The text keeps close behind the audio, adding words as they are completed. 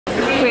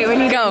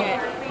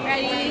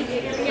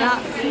I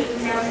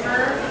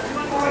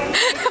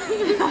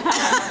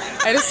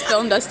just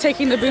filmed us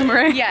taking the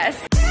boomerang.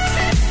 Yes.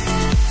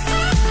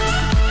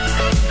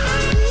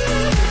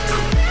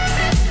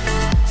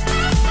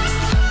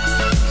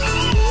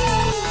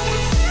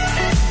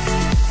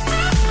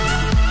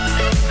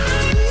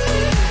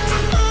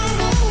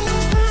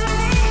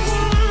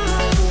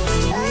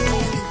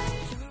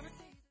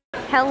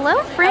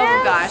 Hello, friends.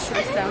 Oh gosh, it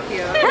was so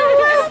cute.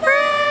 Hello,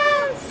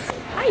 friends.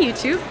 Hi,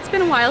 YouTube. It's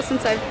been a while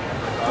since I've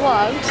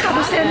vlogged.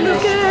 Cabo San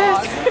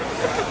Lucas.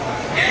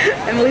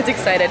 Emily's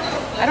excited.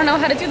 I don't know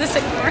how to do this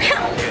anymore.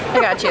 I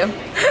got you.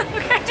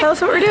 Okay. Tell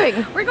us what we're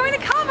doing. We're going to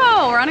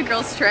Cabo. We're on a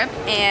girls trip,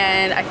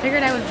 and I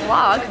figured I would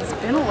vlog. It's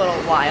been a little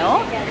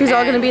while. Who's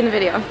all going to be in the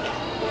video?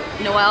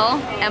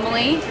 Noelle,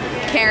 Emily,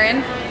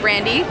 Karen,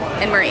 Brandy,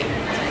 and Marie.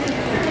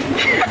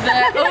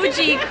 The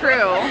OG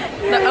crew.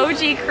 The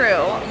OG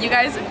crew. You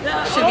guys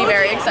should be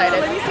very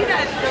excited. Let me see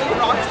that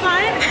rock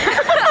sign. I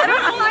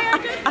don't know why I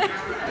did that.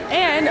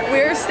 And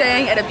we're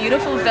staying at a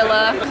beautiful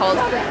villa called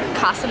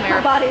Casa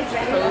Mariposa.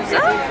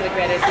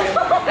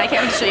 I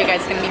can't wait to show you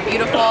guys. It's gonna be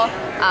beautiful.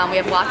 We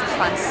have lots of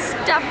fun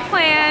stuff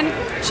planned.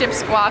 Chip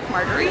squawk,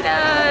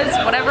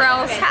 margaritas, whatever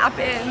else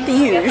happens.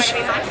 Huge.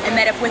 I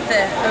met up with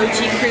the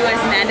OG crew, as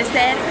Amanda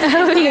said.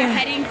 We are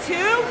heading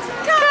to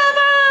Cabo.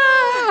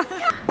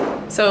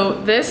 So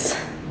this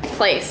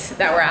place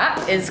that we're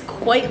at is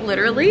quite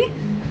literally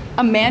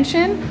a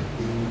mansion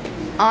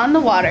on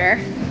the water,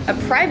 a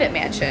private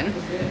mansion.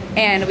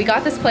 And we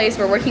got this place,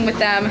 we're working with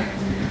them,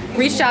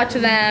 reached out to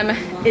them.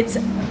 It's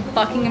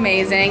fucking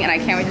amazing, and I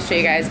can't wait to show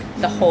you guys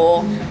the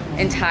whole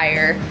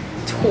entire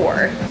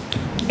tour.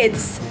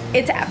 It's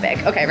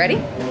epic. Okay,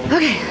 ready?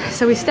 Okay,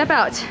 so we step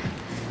out.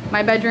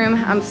 My bedroom,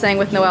 I'm staying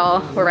with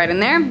Noelle, we're right in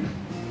there.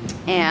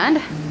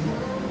 And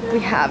we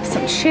have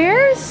some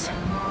chairs.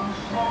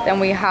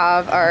 Then we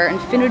have our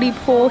infinity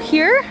pool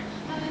here.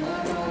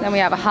 Then we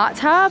have a hot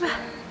tub.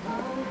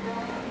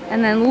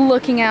 And then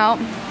looking out,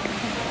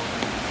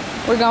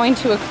 we're going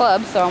to a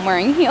club, so I'm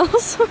wearing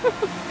heels.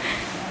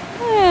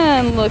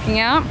 And looking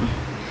out,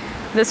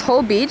 this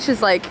whole beach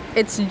is like,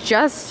 it's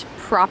just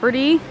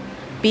property,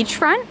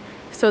 beachfront,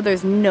 so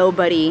there's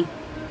nobody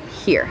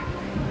here.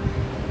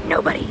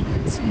 Nobody.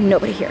 There's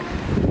nobody here.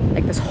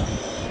 Like this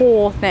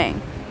whole thing.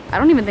 I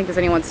don't even think there's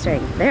anyone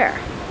staying there.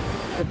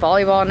 The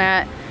volleyball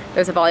net,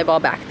 there's a volleyball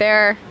back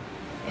there.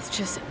 It's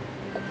just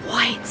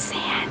white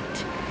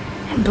sand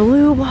and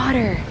blue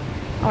water.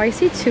 Oh, I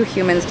see two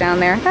humans down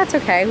there. That's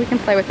okay, we can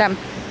play with them.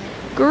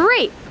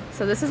 Great!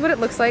 So this is what it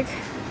looks like.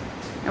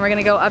 And we're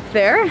gonna go up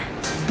there.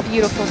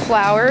 Beautiful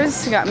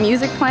flowers, we got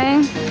music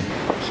playing.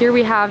 Here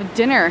we have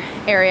dinner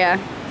area.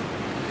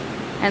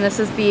 And this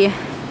is the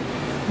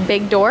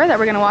big door that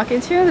we're gonna walk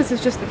into. This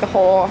is just like the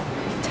whole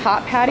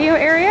top patio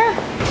area.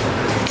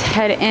 Let's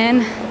head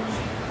in.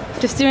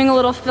 Just doing a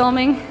little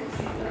filming,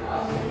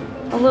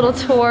 a little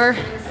tour.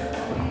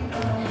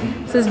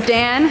 This is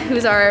Dan,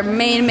 who's our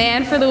main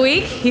man for the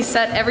week. He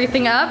set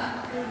everything up.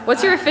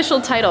 What's your official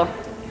title?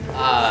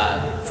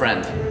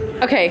 Friend.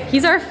 Okay,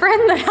 he's our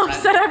friend that helps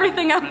set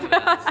everything up.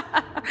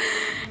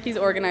 He's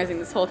organizing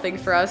this whole thing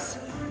for us.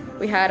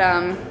 We had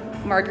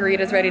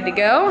margaritas ready to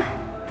go.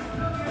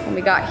 When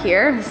we got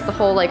here, this is the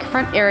whole like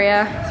front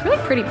area. It's a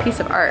really pretty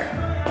piece of art.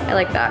 I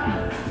like that.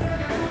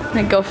 I'm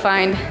gonna go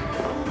find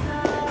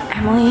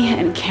Emily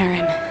and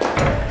Karen.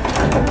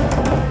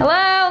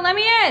 Hello, let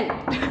me in.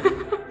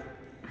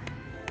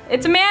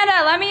 It's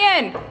Amanda, let me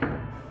in. Sorry,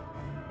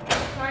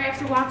 I have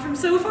to walk from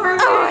so far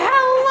away. Oh,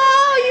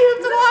 hello, you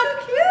have to walk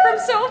from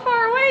so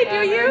far away, do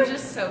you? I'm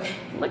just so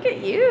Look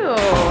at you.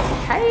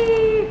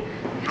 Hey.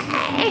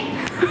 Hey.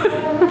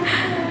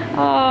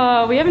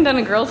 Oh, we haven't done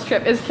a girls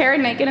trip. Is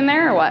Karen naked in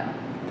there or what?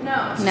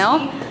 No.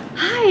 No?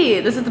 Hi,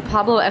 this is the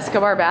Pablo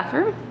Escobar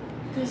bathroom.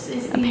 This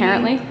is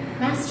apparently the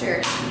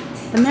master.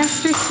 The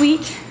master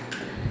suite.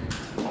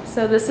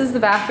 So this is the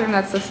bathroom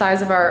that's the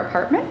size of our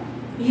apartment.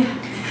 Yeah.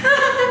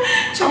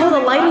 Oh, the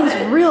lighting's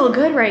real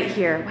good right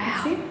here.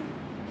 Wow. See?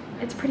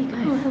 It's pretty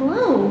good. Oh,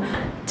 hello.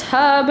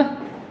 Tub,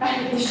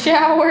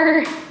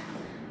 shower,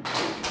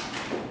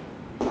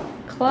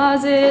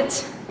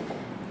 closet.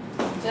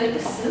 Do you like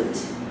the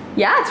suit?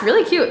 Yeah, it's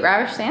really cute.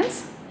 Ravish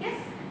Sands. Yes.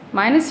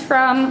 Mine is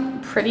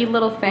from Pretty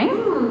Little Thing.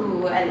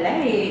 Ooh, I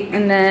like.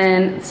 And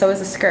then so is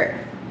the skirt.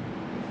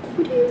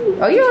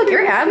 Oh,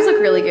 your abs look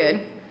really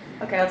good.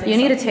 Okay, I'll take You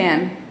need a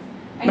tan.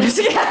 I need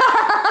to.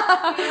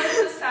 That's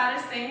the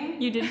saddest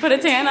thing. You did put a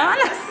tan on?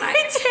 I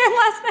tan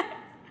last night.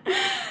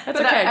 That's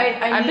But okay.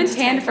 I I've need been to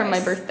tanned tan from my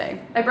twice. birthday.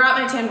 I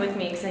brought my tan with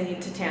me because I need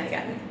to tan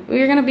again. We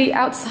were gonna be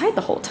outside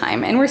the whole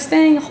time, and we're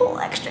staying a whole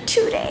extra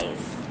 2 days.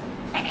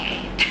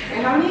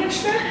 How many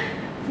extra?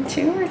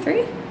 2 or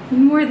 3?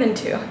 More than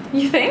 2.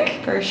 You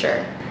think? For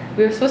sure.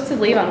 We were supposed to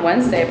leave on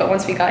Wednesday, but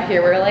once we got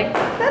here, we were like,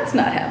 that's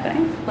not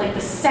happening. Like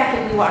the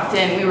second we walked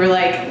in, we were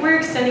like, we're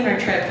extending our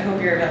trip. I hope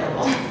you're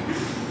available.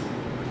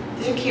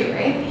 These are cute,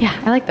 right? Yeah,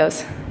 I like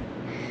those.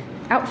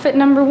 Outfit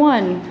number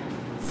 1.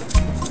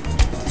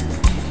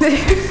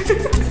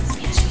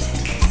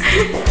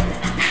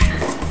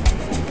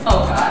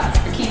 Oh God,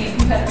 bikini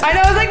competitor. I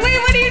know, I was like, wait,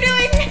 what are you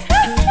doing?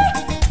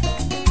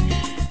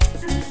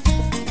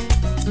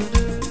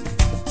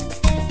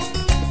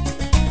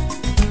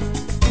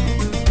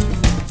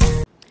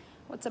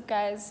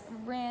 guys,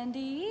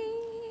 Randy.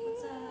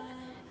 What's up?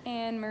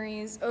 And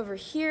Marie's over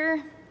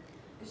here.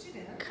 Is she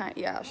there?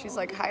 Yeah, she's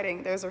like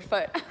hiding. There's her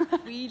foot.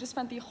 We just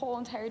spent the whole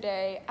entire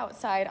day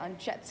outside on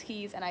jet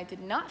skis, and I did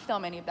not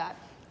film any of that.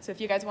 So if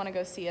you guys want to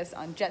go see us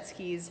on jet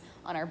skis,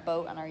 on our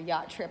boat, on our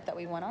yacht trip that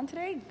we went on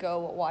today,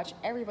 go watch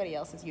everybody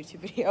else's YouTube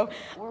video.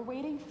 We're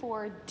waiting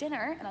for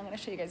dinner, and I'm going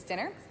to show you guys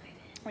dinner.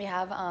 We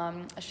have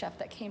a chef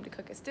that came to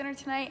cook us dinner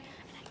tonight,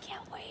 and I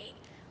can't wait.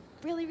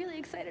 Really, really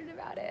excited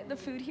about it. The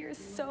food here is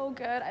so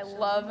good. I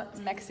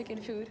love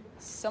Mexican food.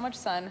 So much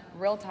sun,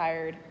 real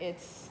tired.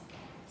 It's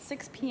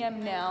 6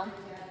 p.m. now.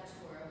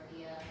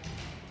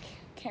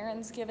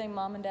 Karen's giving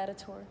mom and dad a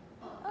tour.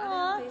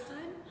 Are they on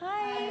FaceTime?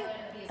 Hi.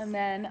 And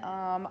then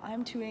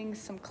I'm doing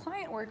some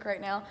client work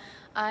right now.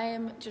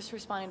 I'm just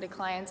responding to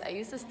clients. I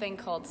use this thing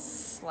called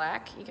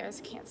Slack. You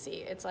guys can't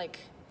see. It's like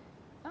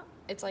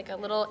a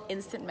little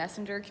instant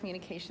messenger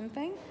communication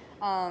thing.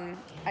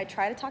 I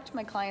try to talk to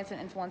my clients in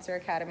Influencer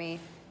Academy.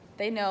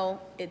 They know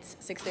it's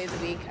 6 days a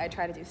week. I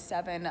try to do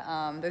 7.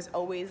 There's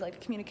always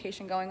like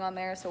communication going on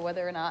there. So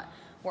whether or not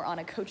we're on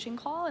a coaching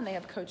call, and they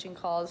have coaching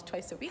calls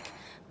twice a week,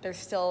 there's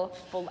still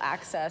full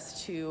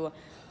access to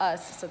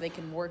us so they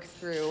can work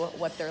through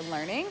what they're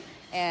learning.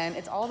 And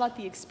it's all about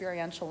the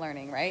experiential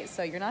learning, right?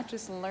 So you're not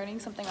just learning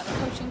something on a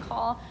coaching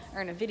call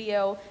or in a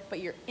video,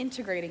 but you're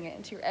integrating it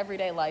into your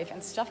everyday life,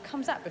 and stuff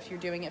comes up if you're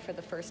doing it for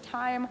the first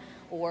time,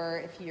 or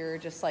if you're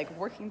just like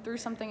working through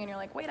something and you're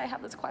like, wait, I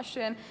have this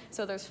question.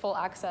 So there's full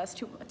access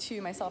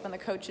to myself and the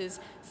coaches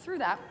through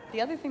that.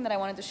 The other thing that I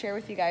wanted to share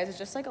with you guys is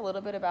just like a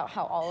little bit about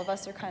how all of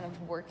us are kind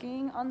of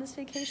working on this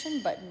vacation,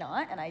 but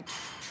not. And I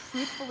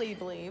truthfully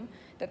believe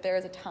that there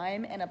is a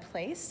time and a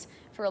place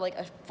for like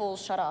a full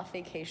shut-off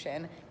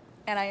vacation.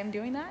 And I am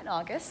doing that in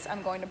August.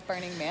 I'm going to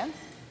Burning Man,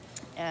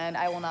 and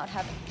I will not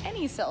have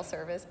any cell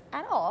service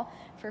at all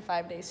for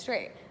 5 days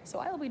straight. So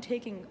I will be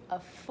taking a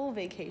full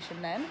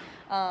vacation then.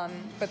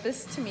 But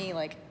this to me,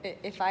 like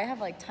if I have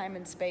like time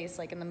and space,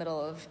 like in the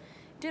middle of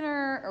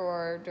dinner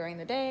or during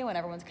the day when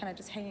everyone's kind of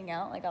just hanging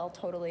out, like I'll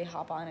totally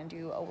hop on and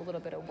do a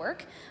little bit of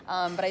work.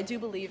 But I do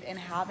believe in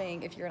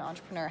having, if you're an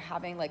entrepreneur,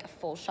 having like a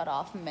full shut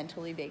off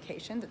mentally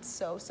vacations. It's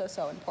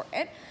so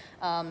important.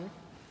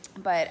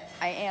 But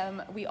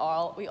we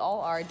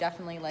all are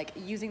definitely like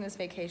using this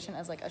vacation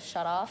as like a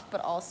shut off,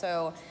 but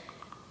also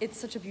it's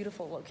such a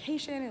beautiful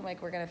location, and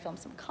like we're gonna film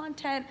some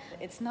content.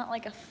 It's not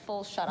like a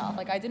full shut off.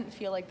 Like I didn't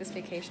feel like this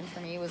vacation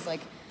for me was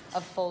like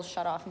a full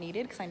shut off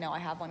needed, because I know I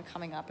have one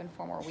coming up in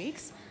 4 more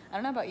weeks. I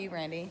don't know about you,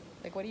 Randy.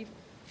 Like what do you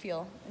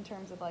feel in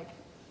terms of like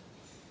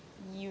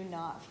you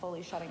not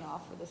fully shutting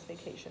off for this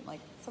vacation? Like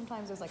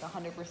sometimes there's like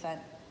 100%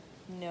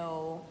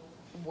 no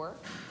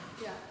work.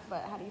 Yeah.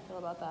 But how do you feel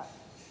about that?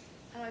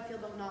 How do I feel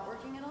about not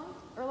working at all?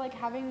 Or like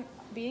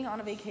being on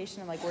a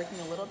vacation and like working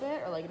a little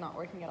bit, or like not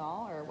working at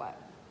all, or what?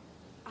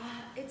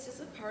 It's just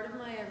a part of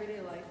my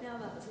everyday life now,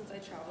 that since I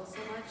travel so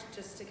much,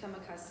 just to become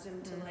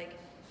accustomed to like,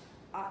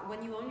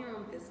 when you own your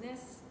own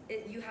business,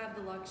 you have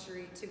the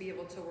luxury to be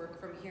able to work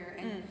from here,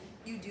 and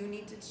you do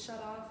need to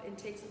shut off and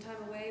take some time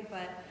away,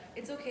 but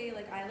it's okay.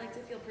 Like I like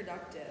to feel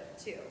productive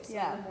too. So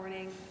in the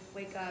morning,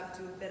 wake up,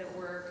 do a bit of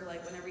work,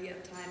 like whenever you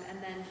have time,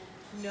 and then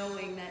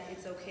knowing that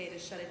it's okay to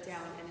shut it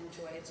down and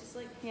enjoy. It's just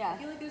like, I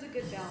feel like there's a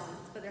good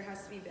balance, but there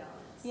has to be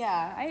balance.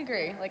 Yeah, I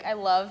agree. Like I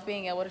love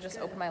being able to just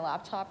open my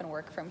laptop and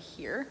work from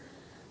here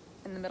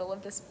in the middle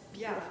of this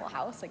beautiful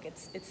house. Like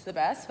it's the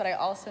best, but I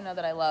also know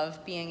that I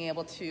love being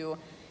able to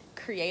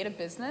create a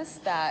business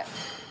that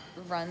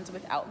runs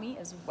without me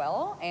as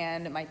well,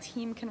 and my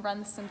team can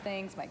run some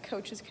things, my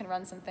coaches can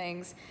run some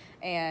things,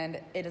 and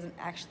it doesn't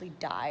actually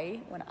die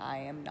when I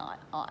am not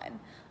on.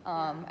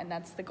 And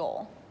that's the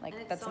goal.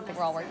 Like that's something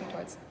we're all working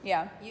towards.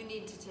 Yeah. You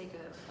need to take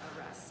a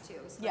rest too,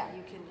 so that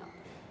you can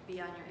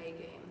be on your A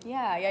game.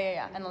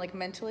 Yeah. And like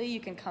mentally you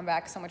can come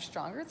back so much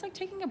stronger. It's like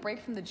taking a break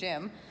from the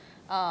gym.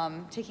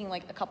 Taking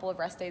like a couple of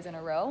rest days in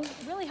a row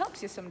really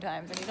helps you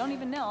sometimes, and you don't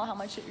even know how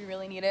much you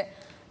really need it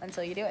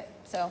until you do it.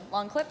 So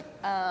long clip.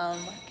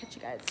 Catch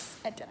you guys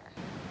at dinner.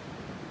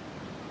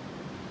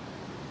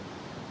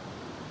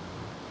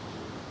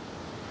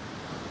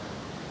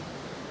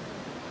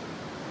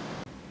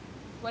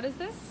 What is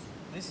this?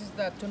 This is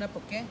the tuna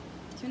poke.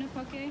 Tuna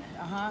poke.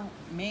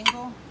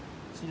 Mango,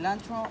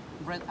 cilantro,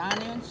 red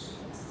onions,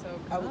 So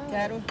good.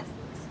 avocado,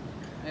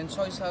 and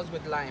soy sauce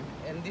with lime.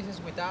 And this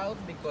is without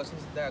because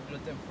it's the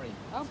gluten free.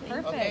 Oh,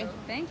 perfect. Okay.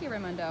 Thank you,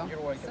 Raimundo.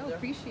 You're welcome. So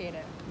appreciate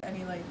it.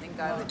 Any like think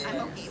I would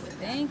I'm okay with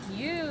that. Thank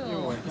you.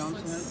 You're welcome.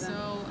 This looks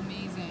so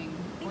amazing.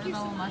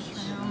 Portobello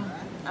mushroom,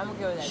 I'm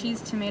okay with that.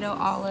 cheese, tomato,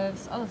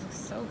 olives. Oh, this looks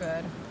so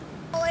good.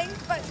 Pulling,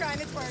 but trying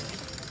to twerk.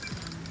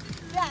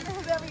 Yes,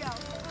 there we go.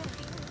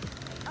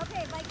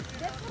 Okay, like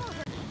this little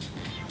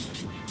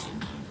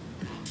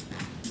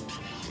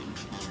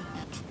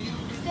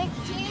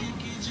 16,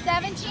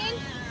 17,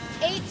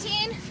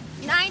 18,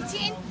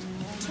 19,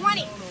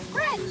 20.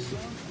 Fred!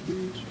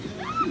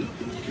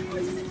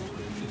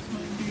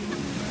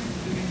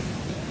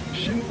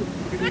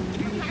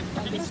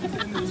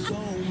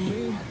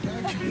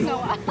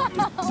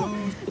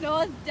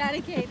 Noah's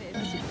dedicated.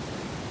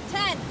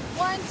 10,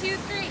 1, 2,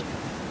 3.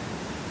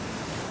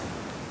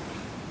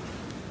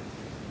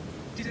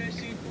 We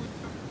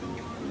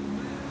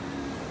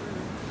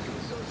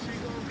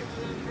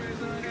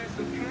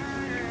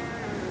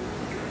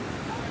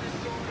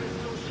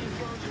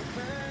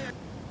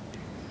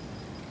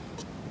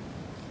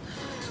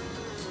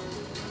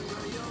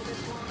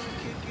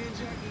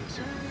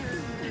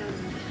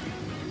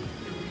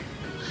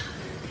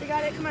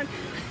got it, come on.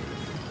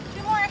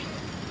 Two more.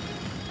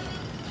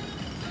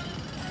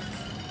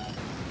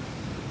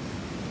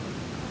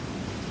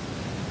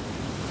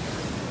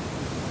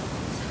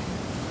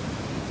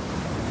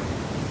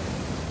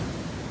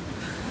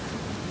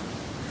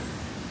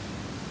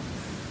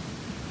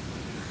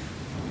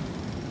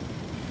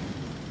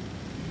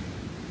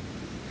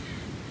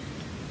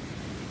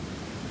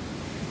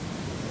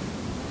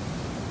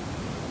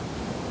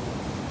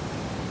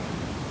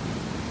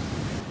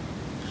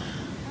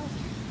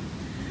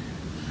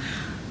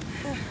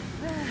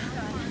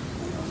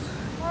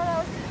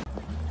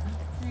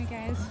 Alright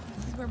guys,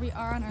 this is where we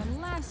are on our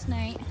last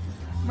night.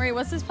 Marie,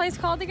 what's this place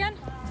called again?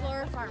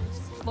 Flora Farms.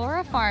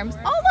 Flora Farms.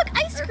 Oh look,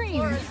 ice cream!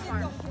 Flora's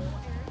Farm.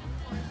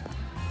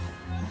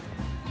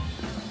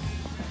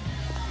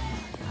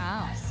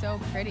 Wow, so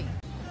pretty.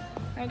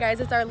 Alright guys,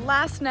 it's our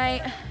last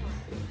night.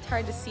 It's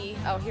hard to see.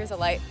 Oh, here's a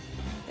light.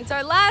 It's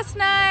our last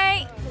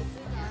night!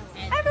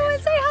 Everyone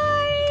say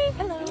hi!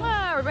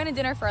 Hello! We're going to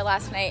dinner for our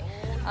last night.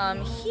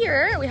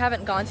 Here, we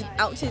haven't gone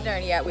out to dinner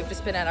yet. We've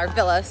just been at our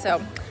villa,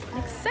 so I'm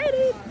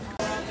excited!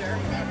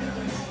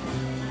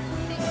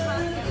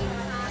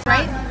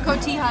 Right?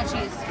 Coty hot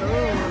cheese.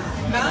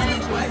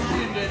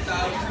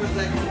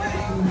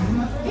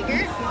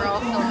 Here, we're all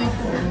filming.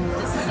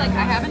 This is like,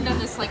 I haven't done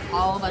this like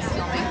all of us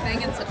filming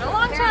thing in such a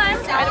long time.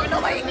 I don't even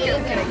know why you feel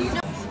kidding.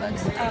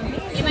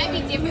 It might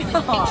be different in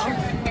the picture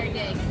compared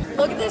to.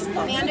 Look at this.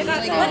 Amanda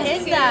got some. What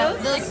is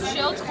that? The like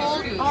chilled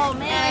cold. Oh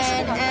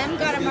man. And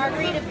got a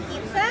margarita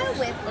pizza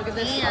with. Look at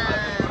this.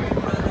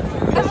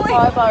 This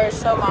cauliflower is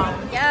so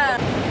bomb. Yeah.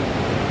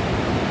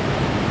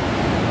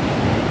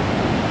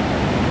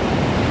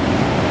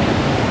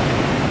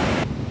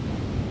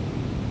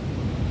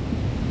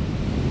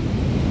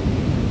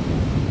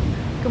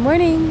 Good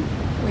morning.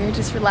 We're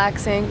just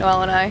relaxing,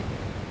 Noelle and I,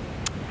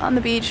 on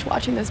the beach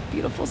watching this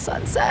beautiful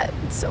sunset.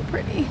 It's so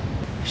pretty.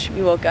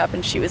 We woke up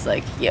and she was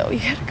like, yo, you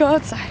gotta go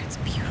outside. It's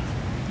beautiful.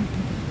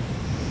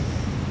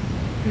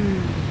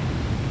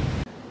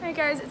 Alright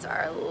guys, it's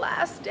our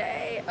last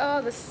day.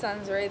 Oh, the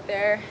sun's right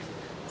there.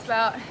 It's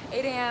about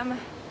 8 a.m.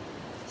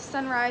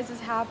 Sunrise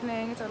is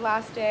happening. It's our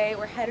last day.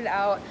 We're headed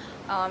out.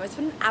 It's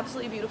been an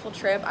absolutely beautiful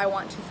trip. I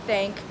want to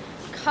thank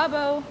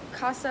Cabo,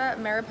 Casa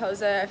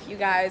Mariposa. If you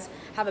guys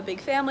have a big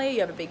family, you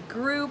have a big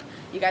group,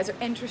 you guys are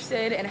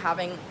interested in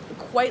having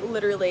quite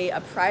literally a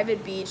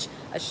private beach,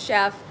 a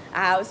chef, a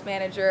house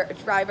manager, a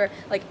driver,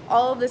 like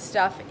all of this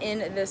stuff in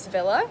this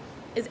villa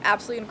is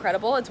absolutely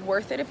incredible. It's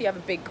worth it if you have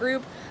a big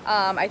group.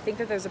 I think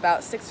that there's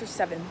about 6 or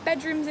 7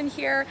 bedrooms in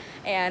here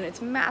and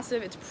it's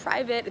massive, it's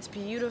private, it's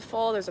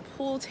beautiful, there's a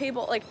pool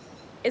table, like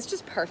it's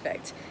just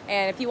perfect.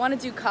 And if you want to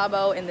do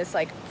Cabo in this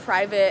like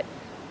private,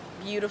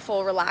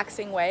 beautiful,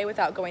 relaxing way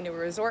without going to a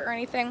resort or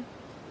anything,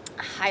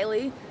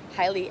 highly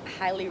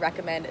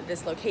recommend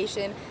this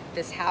location,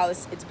 this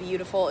house. It's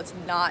beautiful. It's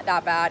not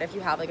that bad if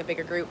you have like a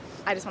bigger group.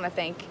 I just want to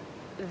thank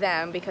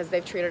them because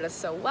they've treated us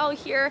so well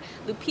here.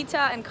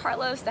 Lupita and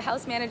Carlos, the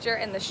house manager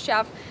and the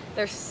chef,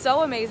 they're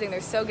so amazing.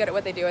 They're so good at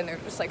what they do and they're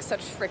just like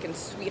such freaking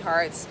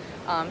sweethearts.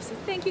 So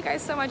thank you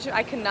guys so much.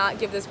 I cannot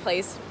give this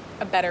place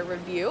a better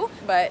review,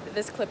 but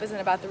this clip isn't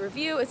about the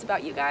review. It's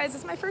about you guys.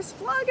 It's my first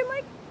vlog in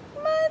like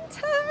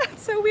months.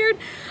 It's so weird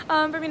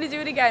for me to do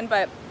it again,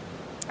 but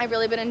I've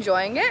really been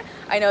enjoying it.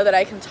 I know that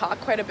I can talk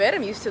quite a bit.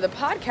 I'm used to the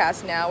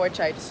podcast now, which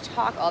I just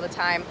talk all the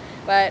time,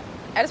 but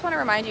I just want to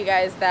remind you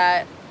guys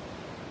that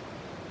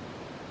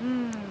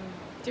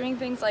doing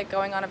things like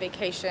going on a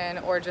vacation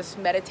or just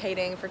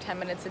meditating for 10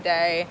 minutes a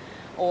day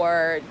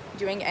or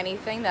doing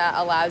anything that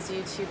allows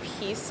you to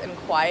peace and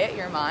quiet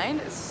your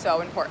mind is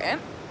so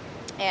important.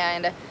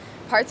 And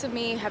parts of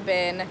me have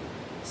been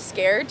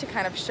scared to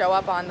kind of show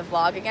up on the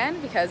vlog again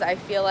because I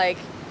feel like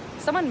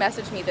someone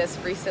messaged me this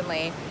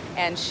recently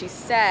and she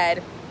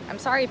said, I'm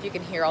sorry if you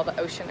can hear all the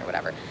ocean or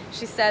whatever.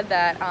 She said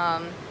that,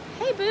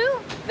 hey boo,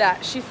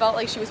 that she felt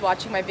like she was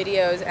watching my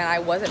videos and I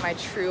wasn't my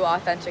true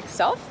authentic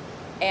self.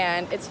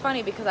 And it's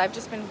funny because I've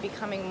just been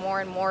becoming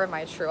more and more of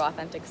my true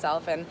authentic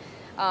self, and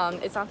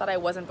it's not that I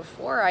wasn't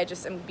before, I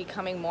just am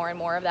becoming more and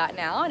more of that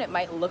now, and it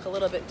might look a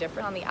little bit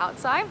different on the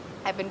outside.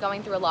 I've been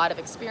going through a lot of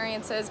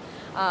experiences,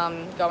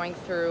 going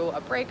through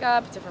a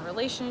breakup, different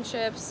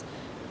relationships,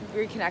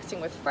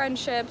 reconnecting with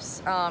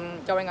friendships,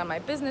 going on my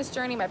business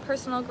journey, my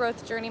personal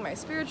growth journey, my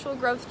spiritual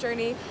growth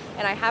journey,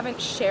 and I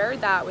haven't shared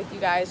that with you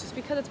guys just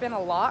because it's been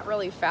a lot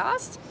really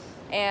fast.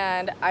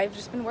 And I've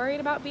just been worried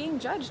about being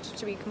judged,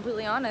 to be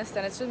completely honest.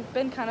 And it's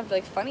been kind of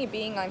like funny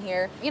being on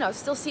here, you know,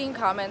 still seeing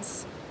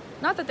comments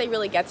not that they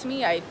really get to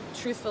me. I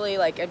truthfully,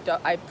 like,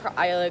 I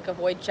like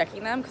avoid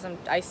checking them because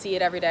I see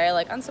it every day,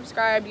 like,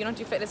 unsubscribe, you don't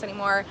do fitness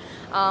anymore,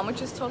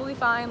 which is totally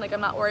fine. Like,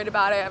 I'm not worried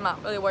about it. I'm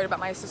not really worried about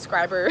my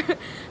subscriber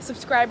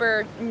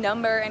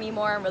number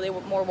anymore. I'm really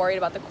more worried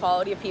about the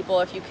quality of people.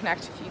 If you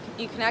connect,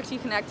 you connect.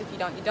 If you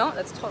don't, you don't.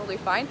 That's totally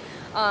fine.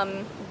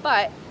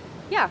 But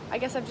yeah, I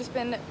guess I've just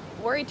been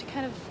worried to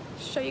kind of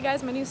show you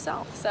guys my new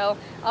self. So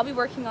I'll be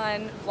working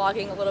on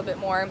vlogging a little bit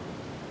more.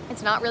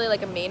 It's not really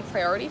like a main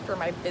priority for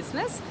my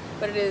business,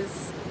 but it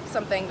is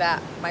something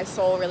that my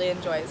soul really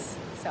enjoys.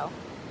 So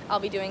I'll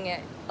be doing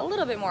it a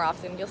little bit more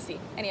often. You'll see.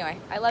 Anyway,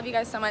 I love you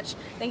guys so much.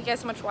 Thank you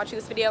guys so much for watching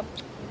this video.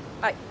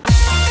 Bye.